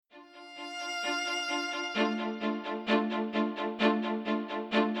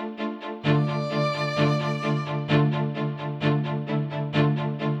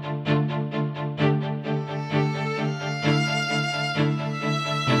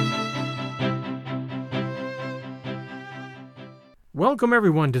Welcome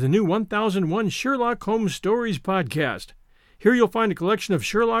everyone to the new 1001 Sherlock Holmes Stories podcast. Here you'll find a collection of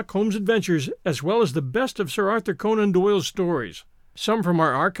Sherlock Holmes adventures as well as the best of Sir Arthur Conan Doyle's stories. Some from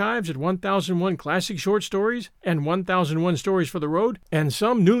our archives at 1001 Classic Short Stories and 1001 Stories for the Road, and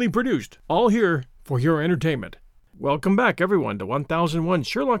some newly produced, all here for your entertainment. Welcome back everyone to 1001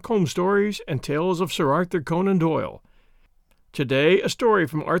 Sherlock Holmes Stories and Tales of Sir Arthur Conan Doyle. Today, a story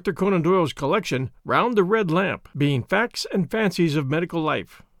from Arthur Conan Doyle's collection, Round the Red Lamp, being Facts and Fancies of Medical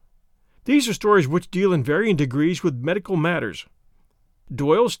Life. These are stories which deal in varying degrees with medical matters.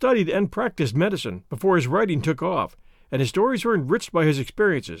 Doyle studied and practiced medicine before his writing took off, and his stories are enriched by his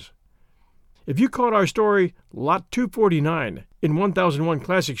experiences. If you caught our story, Lot 249, in 1001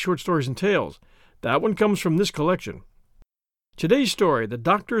 Classic Short Stories and Tales, that one comes from this collection. Today's story, The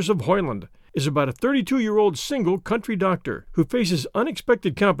Doctors of HOYLAND, is about a 32-year-old single country doctor who faces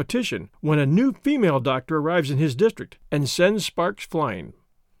unexpected competition when a new female doctor arrives in his district and sends sparks flying.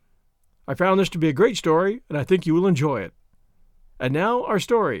 I found this to be a great story, and I think you will enjoy it. And now our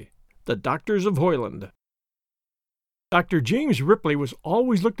story, The Doctors of HOYLAND. Dr. James Ripley was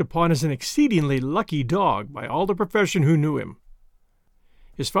always looked upon as an exceedingly lucky dog by all the profession who knew him.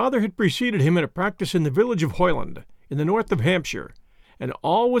 His father had preceded him in a practice in the village of HOYLAND, in the north of Hampshire, and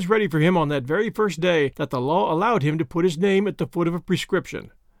all was ready for him on that very first day that the law allowed him to put his name at the foot of a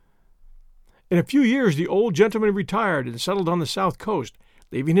prescription. In a few years the old gentleman retired and settled on the south coast,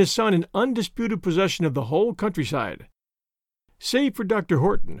 leaving his son in undisputed possession of the whole countryside. Save for Dr.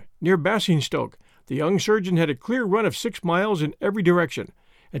 Horton, near Basingstoke, the young surgeon had a clear run of 6 miles in every direction,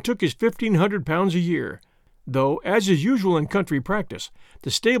 and took his £1,500 a year, though, as is usual in country practice, the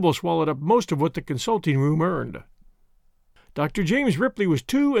stable swallowed up most of what the consulting room earned. Dr. James Ripley was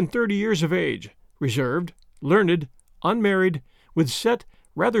 32 years of age, reserved, learned, unmarried, with set,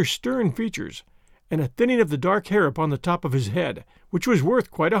 rather stern features, and a thinning of the dark hair upon the top of his head, which was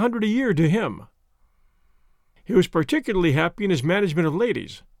worth quite 100 a year to him. He was particularly happy in his management of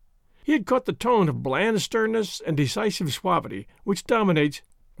ladies. He had caught the tone of bland sternness and decisive suavity which dominates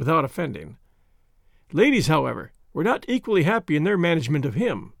without offending. Ladies, however, were not equally happy in their management of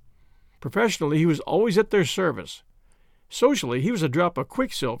him. Professionally, he was always at their service. Socially, he was a drop of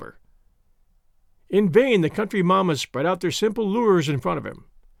quicksilver. In vain the country mammas spread out their simple lures in front of him.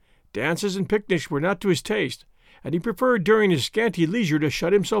 Dances and picnics were not to his taste, and he preferred during his scanty leisure to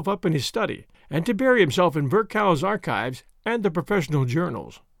shut himself up in his study, and to bury himself in Virchow's archives and the professional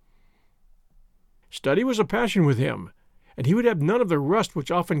journals. Study was a passion with him, and he would have none of the rust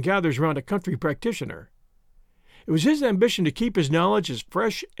which often gathers round a country practitioner. It was his ambition to keep his knowledge as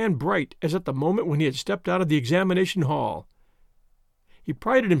fresh and bright as at the moment when he had stepped out of the examination hall. He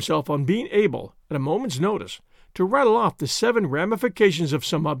prided himself on being able, at a moment's notice, to rattle off the 7 ramifications of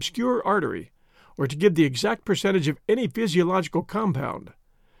some obscure artery, or to give the exact percentage of any physiological compound.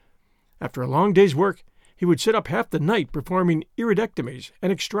 After a long day's work, he would sit up half the night performing iridectomies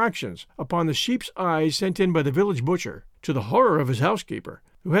and extractions upon the sheep's eyes sent in by the village butcher, to the horror of his housekeeper,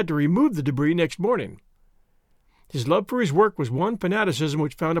 who had to remove the debris next morning. His love for his work was one fanaticism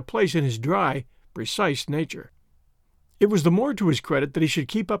which found a place in his dry, precise nature. It was the more to his credit that he should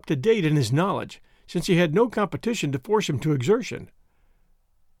keep up to date in his knowledge, since he had no competition to force him to exertion.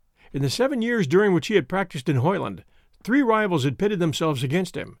 In the 7 years during which he had practiced in HOYLAND, 3 rivals had pitted themselves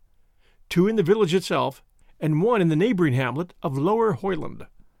against him, 2 in the village itself, and 1 in the neighboring hamlet of Lower HOYLAND.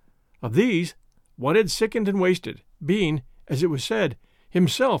 Of these, 1 had sickened and wasted, being, as it was said,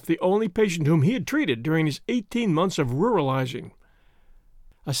 himself the only patient whom he had treated during his 18 months of ruralizing.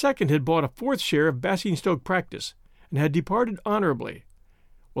 A second had bought a 4th share of Basingstoke practice, and had departed honorably,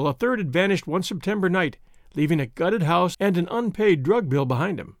 while a third had vanished one September night, leaving a gutted house and an unpaid drug bill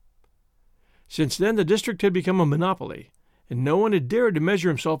behind him. Since then the district had become a monopoly, and no one had dared to measure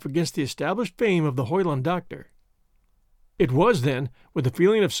himself against the established fame of the HOYLAND doctor. It was, then, with a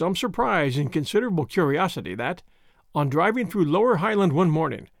feeling of some surprise and considerable curiosity that, on driving through Lower Highland one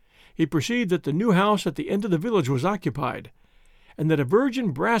morning, he perceived that the new house at the end of the village was occupied, and that a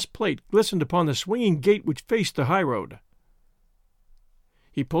virgin brass plate glistened upon the swinging gate which faced the highroad.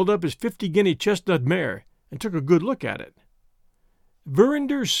 He pulled up his 50-guinea chestnut mare and took a good look at it.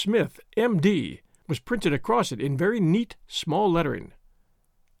 Verinder Smith, M.D., was printed across it in very neat, small lettering.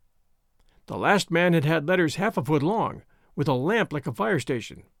 The last man had had letters half a foot long, with a lamp like a fire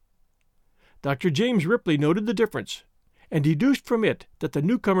station. Dr. James Ripley noted the difference, and deduced from it that the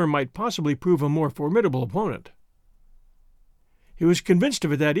newcomer might possibly prove a more formidable opponent. He was convinced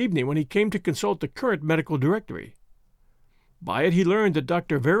of it that evening when he came to consult the current medical directory. By it he learned that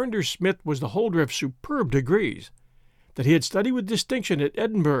Dr. Verinder Smith was the holder of superb degrees, that he had studied with distinction at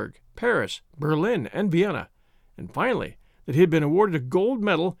Edinburgh, Paris, Berlin, and Vienna, and finally that he had been awarded a gold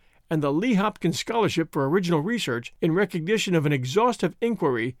medal and the Lee Hopkins Scholarship for Original Research in recognition of an exhaustive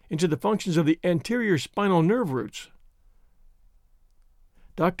inquiry into the functions of the anterior spinal nerve roots.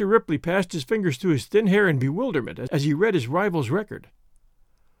 Dr. Ripley passed his fingers through his thin hair in bewilderment as he read his rival's record.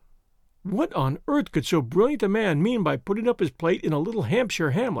 What on earth could so brilliant a man mean by putting up his plate in a little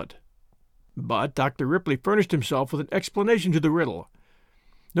Hampshire hamlet? But Dr. Ripley furnished himself with an explanation to the riddle.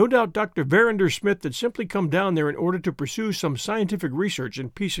 No doubt Dr. Verinder Smith had simply come down there in order to pursue some scientific research in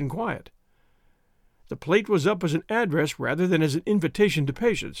peace and quiet. The plate was up as an address rather than as an invitation to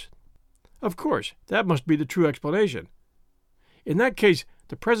patients. Of course, that must be the true explanation. In that case,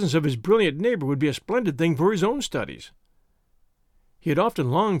 the presence of his brilliant neighbor would be a splendid thing for his own studies. He had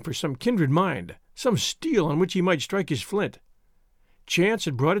often longed for some kindred mind, some steel on which he might strike his flint. Chance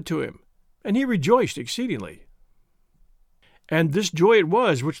had brought it to him, and he rejoiced exceedingly. And this joy it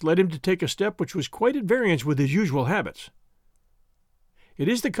was which led him to take a step which was quite at variance with his usual habits. It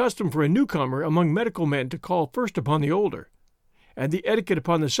is the custom for a newcomer among medical men to call first upon the older, and the etiquette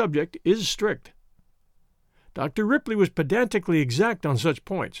upon the subject is strict. Dr. Ripley was pedantically exact on such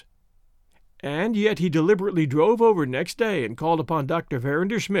points, and yet he deliberately drove over next day and called upon Dr.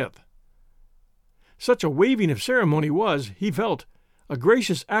 Verinder Smith. Such a waiving of ceremony was, he felt, a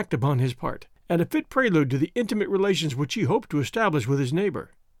gracious act upon his part, and a fit prelude to the intimate relations which he hoped to establish with his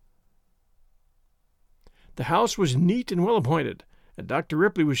neighbor. The house was neat and well appointed, and Dr.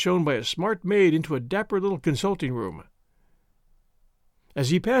 Ripley was shown by a smart maid into a dapper little consulting room. As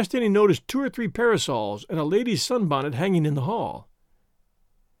he passed in, he noticed 2 or 3 parasols and a lady's sunbonnet hanging in the hall.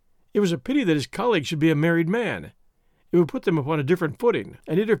 It was a pity that his colleague should be a married man. It would put them upon a different footing,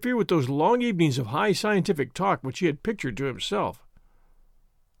 and interfere with those long evenings of high scientific talk which he had pictured to himself.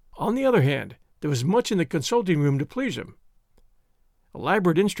 On the other hand, there was much in the consulting room to please him.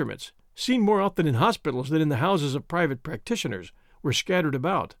 Elaborate instruments, seen more often in hospitals than in the houses of private practitioners, were scattered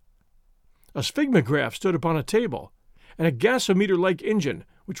about. A sphygmograph stood upon a table, and a gasometer-like engine,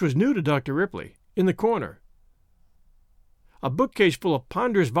 which was new to Dr. Ripley, in the corner. A bookcase full of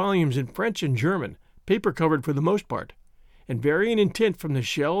ponderous volumes in French and German, paper-covered for the most part, and varying in tint from the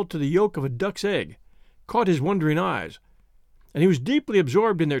shell to the yolk of a duck's egg, caught his wondering eyes, and he was deeply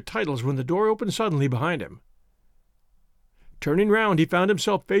absorbed in their titles when the door opened suddenly behind him. Turning round, he found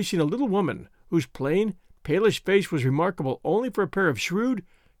himself facing a little woman whose plain, palish face was remarkable only for a pair of shrewd,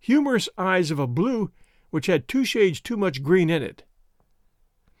 humorous eyes of a blue which had 2 shades too much green in it.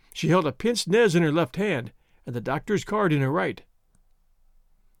 She held a pince-nez in her left hand, and the doctor's card in her right.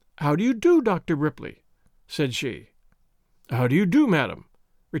 "How do you do, Dr. Ripley?" said she. "How do you do, madam?"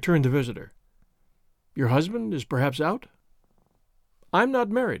 returned the visitor. "Your husband is perhaps out?" "I'm not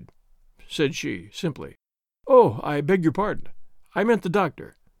married," said she, simply. "Oh, I beg your pardon. I meant the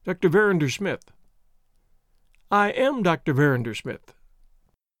doctor, Dr. Verinder Smith." "I am Dr. Verinder Smith."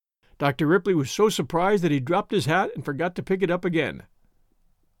 Dr. Ripley was so surprised that he dropped his hat and forgot to pick it up again.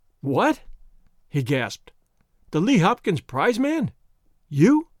 "What?" he gasped. "The Lee Hopkins prize man?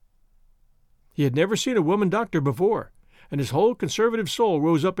 You?" He had never seen a woman doctor before, and his whole conservative soul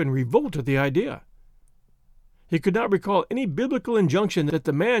rose up in revolt at the idea. He could not recall any biblical injunction that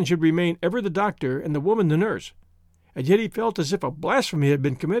the man should remain ever the doctor and the woman the nurse, and yet he felt as if a blasphemy had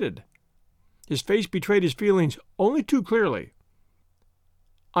been committed. His face betrayed his feelings only too clearly.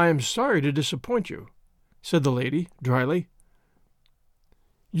 "I am sorry to disappoint you," said the lady, dryly.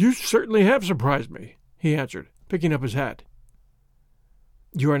 "You certainly have surprised me," he answered, picking up his hat.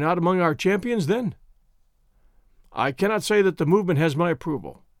 "You are not among our champions, then?" "I cannot say that the movement has my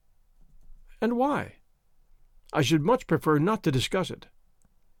approval." "And why?" "I should much prefer not to discuss it."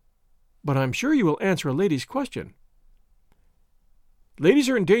 "But I'm sure you will answer a lady's question." "Ladies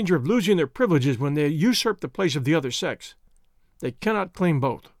are in danger of losing their privileges when they usurp the place of the other sex. They cannot claim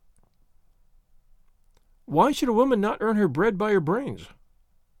both." "Why should a woman not earn her bread by her brains?"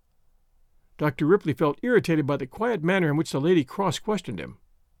 Dr. Ripley felt irritated by the quiet manner in which the lady cross-questioned him.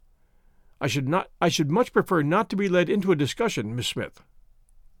 I should much prefer not to be led into a discussion, Miss Smith."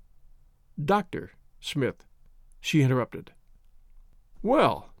 "Dr. Smith," she interrupted.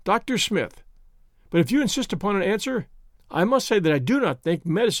 "Well, Dr. Smith, but if you insist upon an answer, I must say that I do not think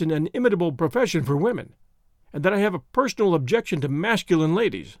medicine an imitable profession for women, and that I have a personal objection to masculine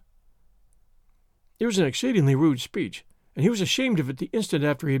ladies." It was an exceedingly rude speech, and he was ashamed of it the instant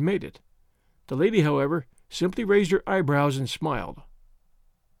after he had made it. The lady, however, simply raised her eyebrows and smiled.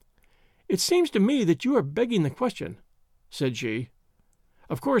 "It seems to me that you are begging the question," said she.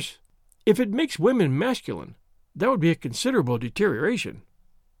 "Of course, if it makes women masculine, that would be a considerable deterioration."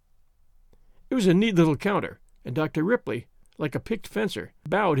 It was a neat little counter, and Dr. Ripley, like a picked fencer,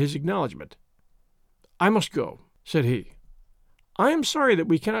 bowed his acknowledgment. "I must go," said he. "I am sorry that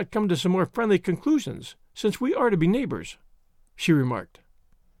we cannot come to some more friendly conclusions, since we are to be neighbors," she remarked.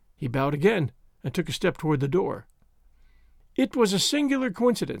 He bowed again and took a step toward the door. "It was a singular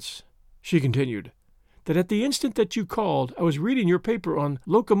coincidence," she continued, "that at the instant that you called I was reading your paper on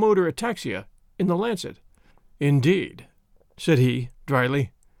locomotor ataxia in the Lancet." "Indeed," said he,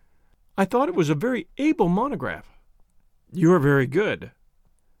 dryly. "I thought it was a very able monograph." "You are very good."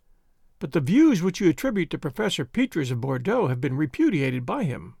 "But the views which you attribute to Professor Petres of Bordeaux have been repudiated by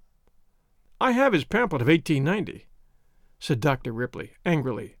him." "I have his pamphlet of 1890, said Dr. Ripley,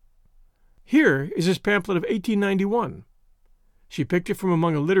 angrily. "Here is his pamphlet of 1891. She picked it from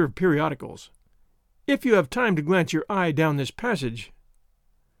among a litter of periodicals. "If you have time to glance your eye down this passage—"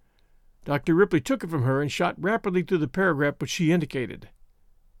 Dr. Ripley took it from her and shot rapidly through the paragraph which she indicated.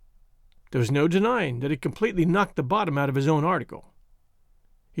 There was no denying that it completely knocked the bottom out of his own article.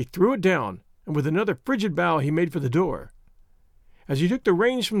 He threw it down, and with another frigid bow he made for the door. As he took the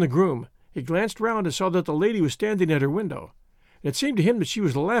reins from the groom, he glanced round and saw that the lady was standing at her window, and it seemed to him that she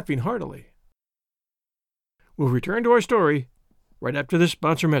was laughing heartily. We'll return to our story right after this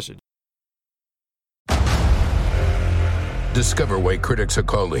sponsor message. Discover why critics are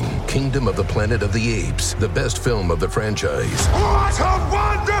calling Kingdom of the Planet of the Apes the best film of the franchise. What a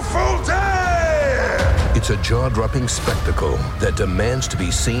wonderful day! It's a jaw-dropping spectacle that demands to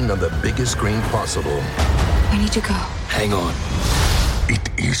be seen on the biggest screen possible. We need to go. Hang on. It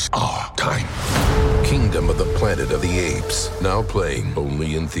is our time. Kingdom of the Planet of the Apes. Now playing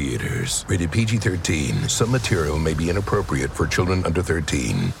only in theaters. Rated PG-13. Some material may be inappropriate for children under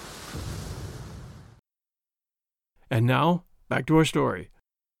 13. And now, back to our story.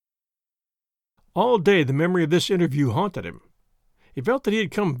 All day the memory of this interview haunted him. He felt that he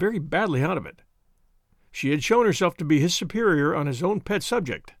had come very badly out of it. She had shown herself to be his superior on his own pet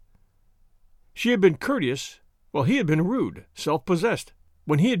subject. She had been courteous, while he had been rude, self-possessed,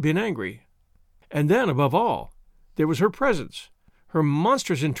 when he had been angry. And then, above all, there was her presence, her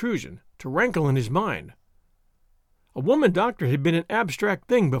monstrous intrusion, to rankle in his mind. A woman doctor had been an abstract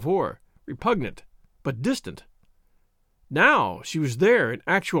thing before, repugnant, but distant. Now she was there in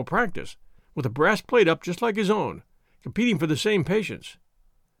actual practice, with a brass plate up just like his own, competing for the same patients.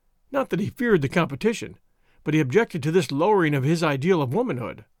 Not that he feared the competition, but he objected to this lowering of his ideal of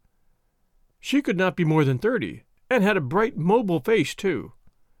womanhood. She could not be more than 30, and had a bright, mobile face, too.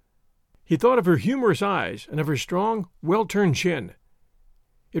 He thought of her humorous eyes and of her strong, well-turned chin.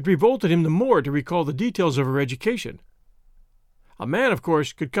 It revolted him the more to recall the details of her education. A man, of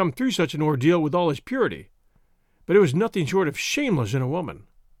course, could come through such an ordeal with all his purity, but it was nothing short of shameless in a woman.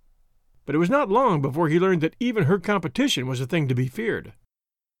 But it was not long before he learned that even her competition was a thing to be feared.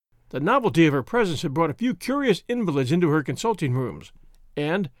 The novelty of her presence had brought a few curious invalids into her consulting rooms,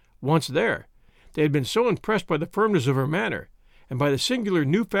 and, once there, they had been so impressed by the firmness of her manner, and by the singular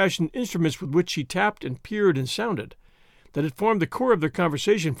new-fashioned instruments with which she tapped and peered and sounded, that it formed the core of their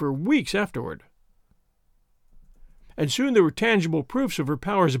conversation for weeks afterward. And soon there were tangible proofs of her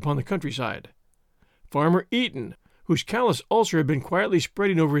powers upon the countryside. Farmer Eaton, whose callous ulcer had been quietly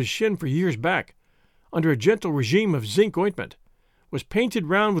spreading over his shin for years back, under a gentle regime of zinc ointment, was painted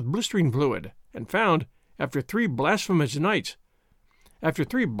round with blistering fluid, and found, after three blasphemous nights,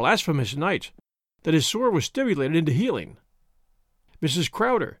 that his sore was stimulated into healing. Mrs.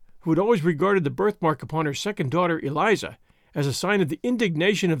 Crowder, who had always regarded the birthmark upon her second daughter Eliza as a sign of the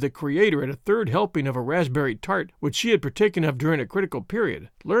indignation of the Creator at a third helping of a raspberry tart which she had partaken of during a critical period,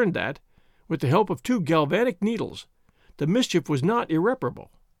 learned that, with the help of 2 galvanic needles, the mischief was not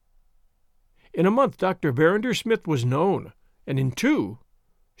irreparable. In a month Dr. Verinder Smith was known, and in 2,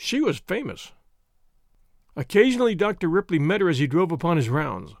 she was famous. Occasionally Dr. Ripley met her as he drove upon his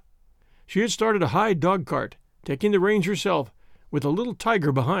rounds. She had started a high dog-cart, taking the reins herself, with a little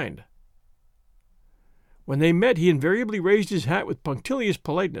tiger behind. When they met he invariably raised his hat with punctilious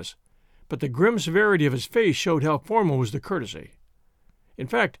politeness, but the grim severity of his face showed how formal was the courtesy. In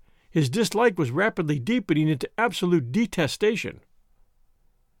fact, his dislike was rapidly deepening into absolute detestation.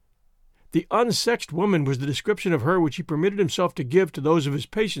 The unsexed woman was the description of her which he permitted himself to give to those of his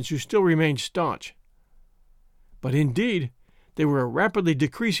patients who still remained staunch. But indeed, they were a rapidly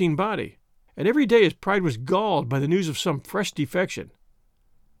decreasing body, and every day his pride was galled by the news of some fresh defection.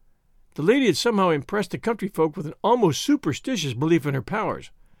 The lady had somehow impressed the country folk with an almost superstitious belief in her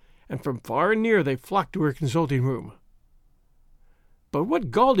powers, and from far and near they flocked to her consulting room. But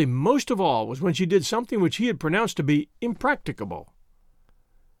what galled him most of all was when she did something which he had pronounced to be impracticable.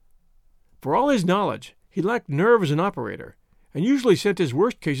 For all his knowledge, he lacked nerve as an operator, and usually sent his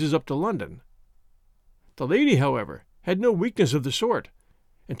worst cases up to London. The lady, however, had no weakness of the sort,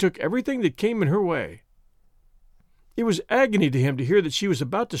 and took everything that came in her way. It was agony to him to hear that she was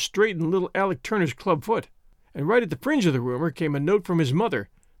about to straighten little Alec Turner's club foot, and right at the fringe of the rumor came a note from his mother,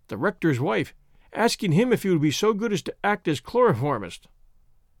 the rector's wife, asking him if he would be so good as to act as chloroformist.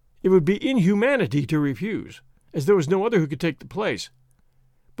 It would be inhumanity to refuse, as there was no other who could take the place,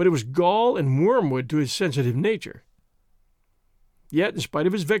 but it was gall and wormwood to his sensitive nature. Yet, in spite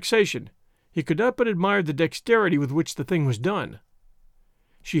of his vexation, he could not but admire the dexterity with which the thing was done.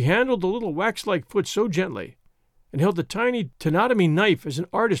 She handled the little wax-like foot so gently, and held the tiny tenotomy knife as an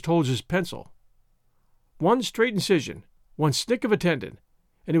artist holds his pencil. One straight incision, one snick of a tendon,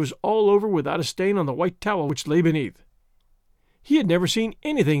 and it was all over without a stain on the white towel which lay beneath. He had never seen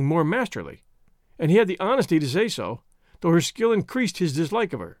anything more masterly, and he had the honesty to say so, though her skill increased his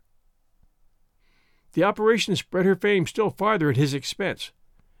dislike of her. The operation spread her fame still farther at his expense,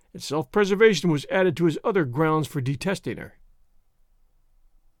 and self-preservation was added to his other grounds for detesting her.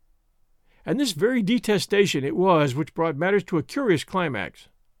 And this very detestation it was which brought matters to a curious climax.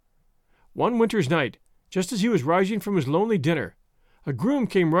 One winter's night, just as he was rising from his lonely dinner, a groom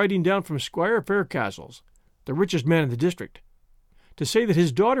came riding down from Squire Faircastle's, the richest man in the district, to say that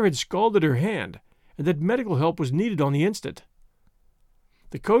his daughter had scalded her hand, and that medical help was needed on the instant.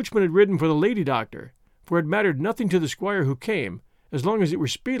 The coachman had ridden for the lady doctor, for it mattered nothing to the squire who came, as long as it were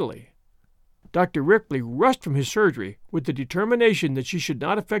speedily. Dr. Ripley rushed from his surgery with the determination that she should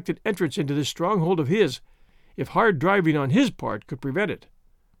not effect an entrance into this stronghold of his, if hard driving on his part could prevent it.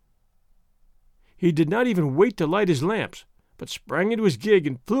 He did not even wait to light his lamps, but sprang into his gig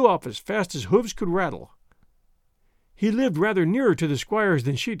and flew off as fast as hoofs could rattle. He lived rather nearer to the squire's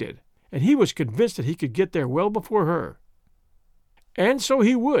than she did, and he was convinced that he could get there well before her. And so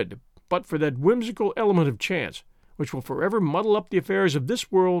he would, but for that whimsical element of chance, which will forever muddle up the affairs of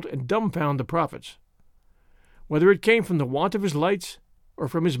this world and dumbfound the prophets. Whether it came from the want of his lights, or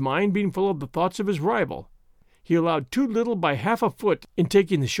from his mind being full of the thoughts of his rival, he allowed too little by half a foot in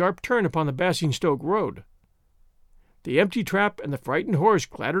taking the sharp turn upon the Basingstoke road. The empty trap and the frightened horse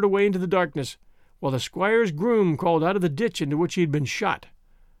clattered away into the darkness, while the squire's groom crawled out of the ditch into which he had been shot.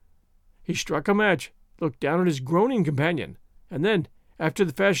 He struck a match, looked down at his groaning companion, and then, after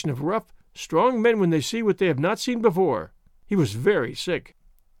the fashion of rough, strong men when they see what they have not seen before, he was very sick.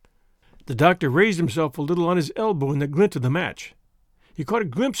 The doctor raised himself a little on his elbow in the glint of the match. He caught a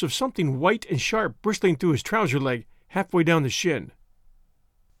glimpse of something white and sharp bristling through his trouser leg halfway down the shin.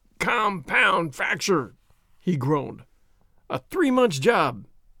 "Compound fracture," he groaned. "A 3 months' job,"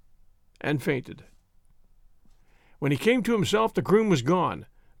 and fainted. When he came to himself, the groom was gone,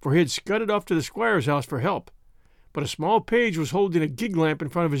 for he had scudded off to the squire's house for help. But a small page was holding a gig lamp in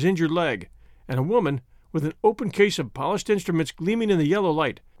front of his injured leg, and a woman, with an open case of polished instruments gleaming in the yellow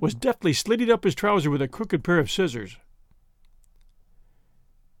light, was deftly slitting up his trouser with a crooked pair of scissors.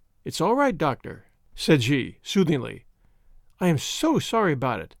 "It's all right, doctor," said she, soothingly. "I am so sorry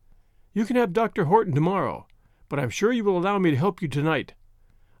about it. You can have Dr. Horton tomorrow, but I'm sure you will allow me to help you tonight.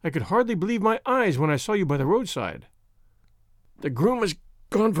 I could hardly believe my eyes when I saw you by the roadside." "The groom has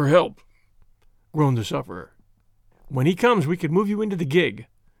gone for help," groaned the sufferer. "When he comes, we can move you into the gig.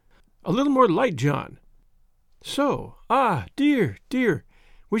 A little more light, John. So, dear, dear,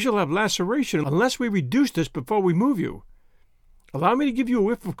 we shall have laceration unless we reduce this before we move you. Allow me to give you a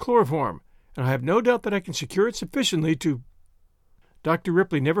whiff of chloroform, and I have no doubt that I can secure it sufficiently to—" Dr.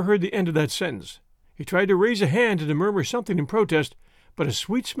 Ripley never heard the end of that sentence. He tried to raise a hand and to murmur something in protest, but a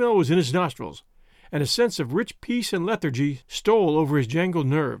sweet smell was in his nostrils, and a sense of rich peace and lethargy stole over his jangled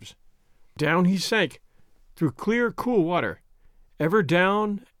nerves. Down he sank, through clear, cool water, ever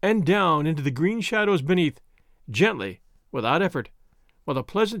down and down into the green shadows beneath, gently, without effort, while the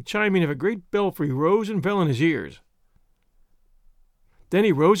pleasant chiming of a great belfry rose and fell in his ears. Then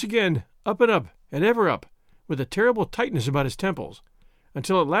he rose again, up and ever up, with a terrible tightness about his temples,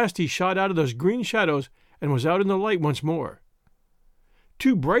 until at last he shot out of those green shadows and was out in the light once more.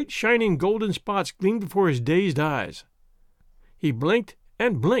 2 bright, shining, golden spots gleamed before his dazed eyes. He blinked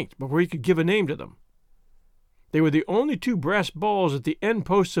and blinked before he could give a name to them. They were the only 2 brass balls at the end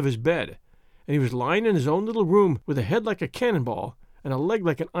posts of his bed, and he was lying in his own little room with a head like a cannonball and a leg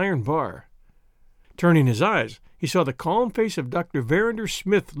like an iron bar. Turning his eyes, he saw the calm face of Dr. Verinder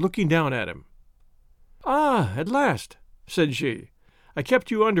Smith looking down at him. "Ah, at last," said she. "I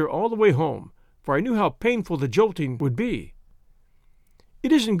kept you under all the way home, for I knew how painful the jolting would be.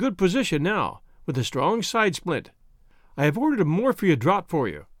 It is in good position now, with a strong side splint. I have ordered a morphia draught for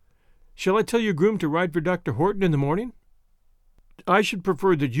you. Shall I tell your groom to ride for Dr. Horton in the morning?" "I should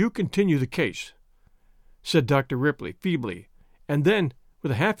prefer that you continue the case," said Dr. Ripley, feebly, and then,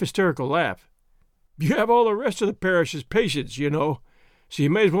 with a half-hysterical laugh, "You have all the rest of the parish as patients, you know, so you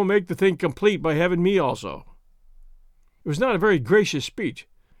may as well make the thing complete by having me also." It was not a very gracious speech,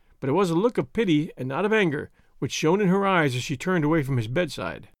 but it was a look of pity and not of anger which shone in her eyes as she turned away from his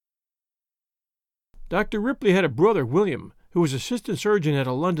bedside. Dr. Ripley had a brother, William, who was assistant surgeon at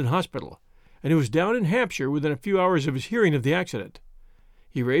a London hospital, and who was down in Hampshire within a few hours of his hearing of the accident.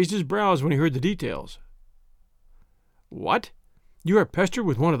 He raised his brows when he heard the details. "What? You are pestered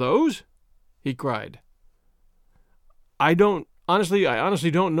with one of those?" he cried. I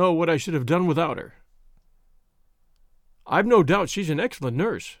honestly don't know what I should have done without her." "I've no doubt she's an excellent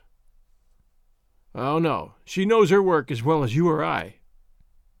nurse." "Oh, no, she knows her work as well as you or I."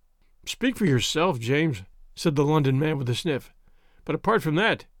 "Speak for yourself, James," said the London man with a sniff. "But apart from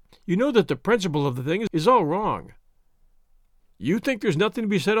that, you know that the principle of the thing is all wrong. You think there's nothing to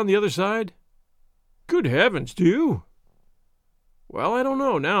be said on the other side?" "Good heavens, do you?" "Well, I don't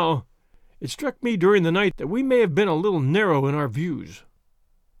know now. It struck me during the night that we may have been a little narrow in our views."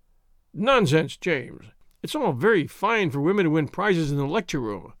 "Nonsense, James. It's all very fine for women to win prizes in the lecture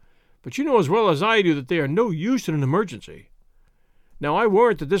room, but you know as well as I do that they are no use in an emergency. Now, I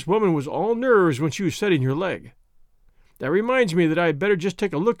warrant that this woman was all nerves when she was setting your leg. That reminds me that I had better just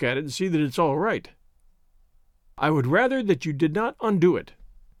take a look at it and see that it's all right." "I would rather that you did not undo it,"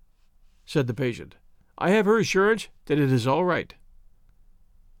 said the patient. "I have her assurance that it is all right."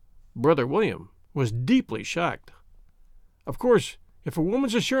 Brother William was deeply shocked. Of course, if a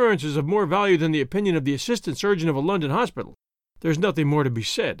woman's assurance is of more value than the opinion of the assistant surgeon of a London hospital, there's nothing more to be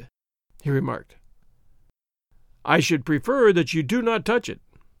said, he remarked. "I should prefer that you do not touch it,"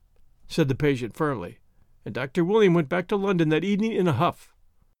 said the patient firmly, and Dr. William went back to London that evening in a huff.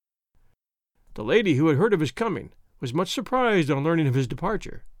 The lady, who had heard of his coming, was much surprised on learning of his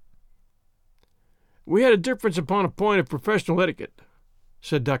departure. "We had a difference upon a point of professional etiquette,"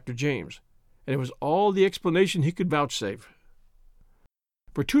 said Dr. James, and it was all the explanation he could vouchsafe.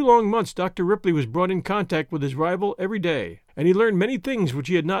 For 2 long months Dr. Ripley was brought in contact with his rival every day, and he learned many things which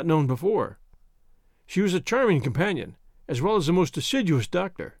he had not known before. She was a charming companion, as well as a most assiduous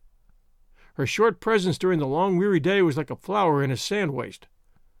doctor. Her short presence during the long weary day was like a flower in a sand waste.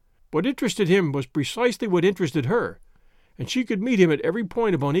 What interested him was precisely what interested her, and she could meet him at every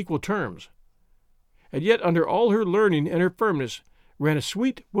point upon equal terms. And yet under all her learning and her firmness ran a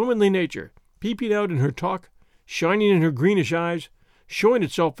sweet, womanly nature, peeping out in her talk, shining in her greenish eyes, showing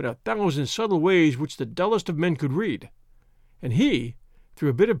itself in 1,000 subtle ways which the dullest of men could read. And he, through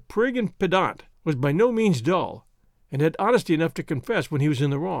a bit of prig and pedant, was by no means dull, and had honesty enough to confess when he was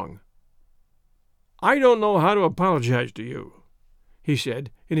in the wrong. "I don't know how to apologize to you," he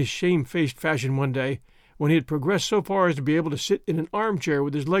said, in his shamefaced fashion one day, when he had progressed so far as to be able to sit in an armchair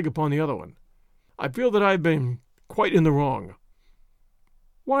with his leg upon the other one. "I feel that I've been quite in the wrong."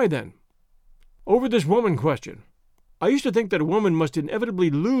 "Why, then?" "Over this woman question. I used to think that a woman must inevitably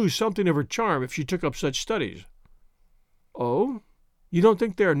lose something of her charm if she took up such studies." "Oh, you don't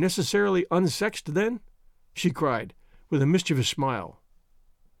think they are necessarily unsexed, then?" she cried, with a mischievous smile.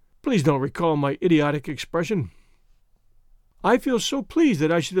 "Please don't recall my idiotic expression." "I feel so pleased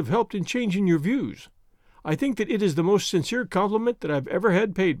that I should have helped in changing your views. I think that it is the most sincere compliment that I have ever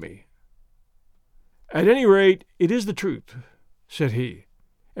had paid me." "At any rate, it is the truth," said he,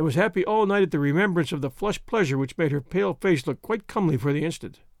 and was happy all night at the remembrance of the flushed pleasure which made her pale face look quite comely for the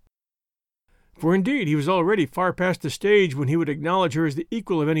instant. For indeed he was already far past the stage when he would acknowledge her as the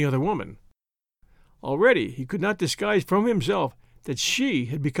equal of any other woman. Already he could not disguise from himself that she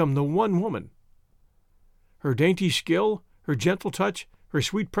had become the one woman. Her dainty skill, her gentle touch, her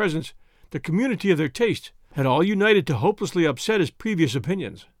sweet presence, the community of their tastes, had all united to hopelessly upset his previous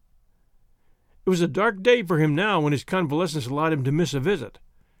opinions. It was a dark day for him now when his convalescence allowed him to miss a visit,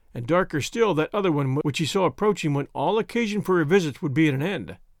 and darker still that other one which he saw approaching when all occasion for her visits would be at an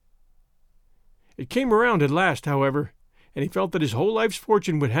end. It came around at last, however, and he felt that his whole life's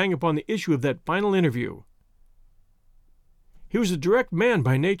fortune would hang upon the issue of that final interview. He was a direct man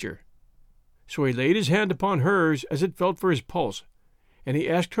by nature, so he laid his hand upon hers as it felt for his pulse, and he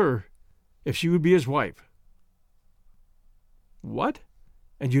asked her if she would be his wife. "What?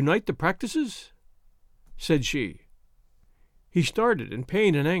 And unite the practices?" said she. He started in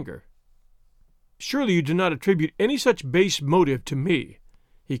pain and anger. "Surely you do not attribute any such base motive to me,"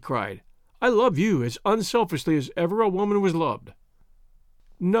 he cried. "I love you as unselfishly as ever a woman was loved."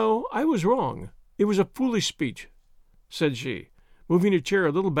 "No, I was wrong. It was a foolish speech," said she, moving her chair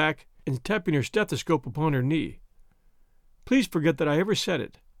a little back and tapping her stethoscope upon her knee. "Please forget that I ever said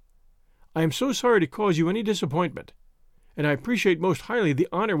it. I am so sorry to cause you any disappointment, and I appreciate most highly the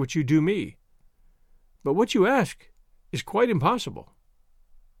honor which you do me. But what you ask is quite impossible."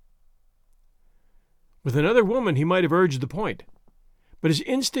 With another woman he might have urged the point, but his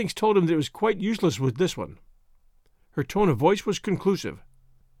instincts told him that it was quite useless with this one. Her tone of voice was conclusive.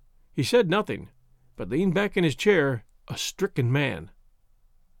 He said nothing, but leaned back in his chair, a stricken man.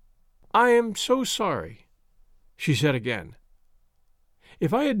 "I am so sorry," she said again.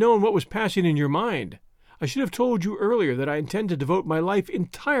 "If I had known what was passing in your mind, I should have told you earlier that I intend to devote my life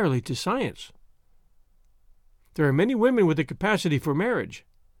entirely to science. There are many women with the capacity for marriage,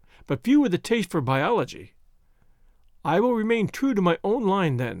 but few with the taste for biology. I will remain true to my own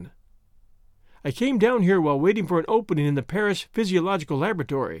line then. I came down here while waiting for an opening in the Paris Physiological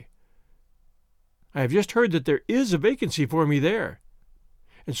Laboratory. I have just heard that there is a vacancy for me there,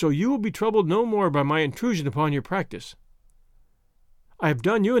 and so you will be troubled no more by my intrusion upon your practice. I have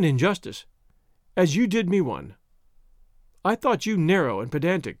done you an injustice, as you did me one. I thought you narrow and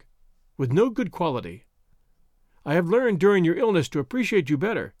pedantic, with no good quality. I have learned during your illness to appreciate you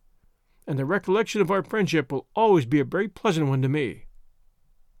better, and the recollection of our friendship will always be a very pleasant one to me."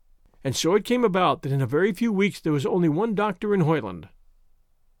 And so it came about that in a very few weeks there was only one doctor in Hoyland.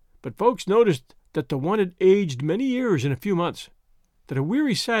 But folks noticed that the one had aged many years in a few months, that a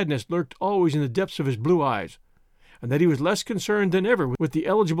weary sadness lurked always in the depths of his blue eyes, and that he was less concerned than ever with the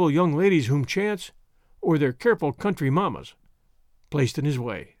eligible young ladies whom chance, or their careful country mammas, placed in his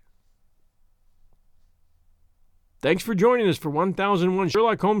way. Thanks for joining us for 1001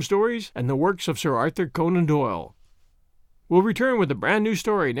 Sherlock Holmes Stories and the works of Sir Arthur Conan Doyle. We'll return with a brand new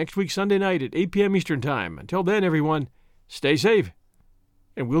story next week Sunday night at 8 p.m. Eastern Time. Until then, everyone, stay safe,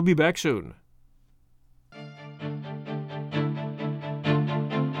 and we'll be back soon.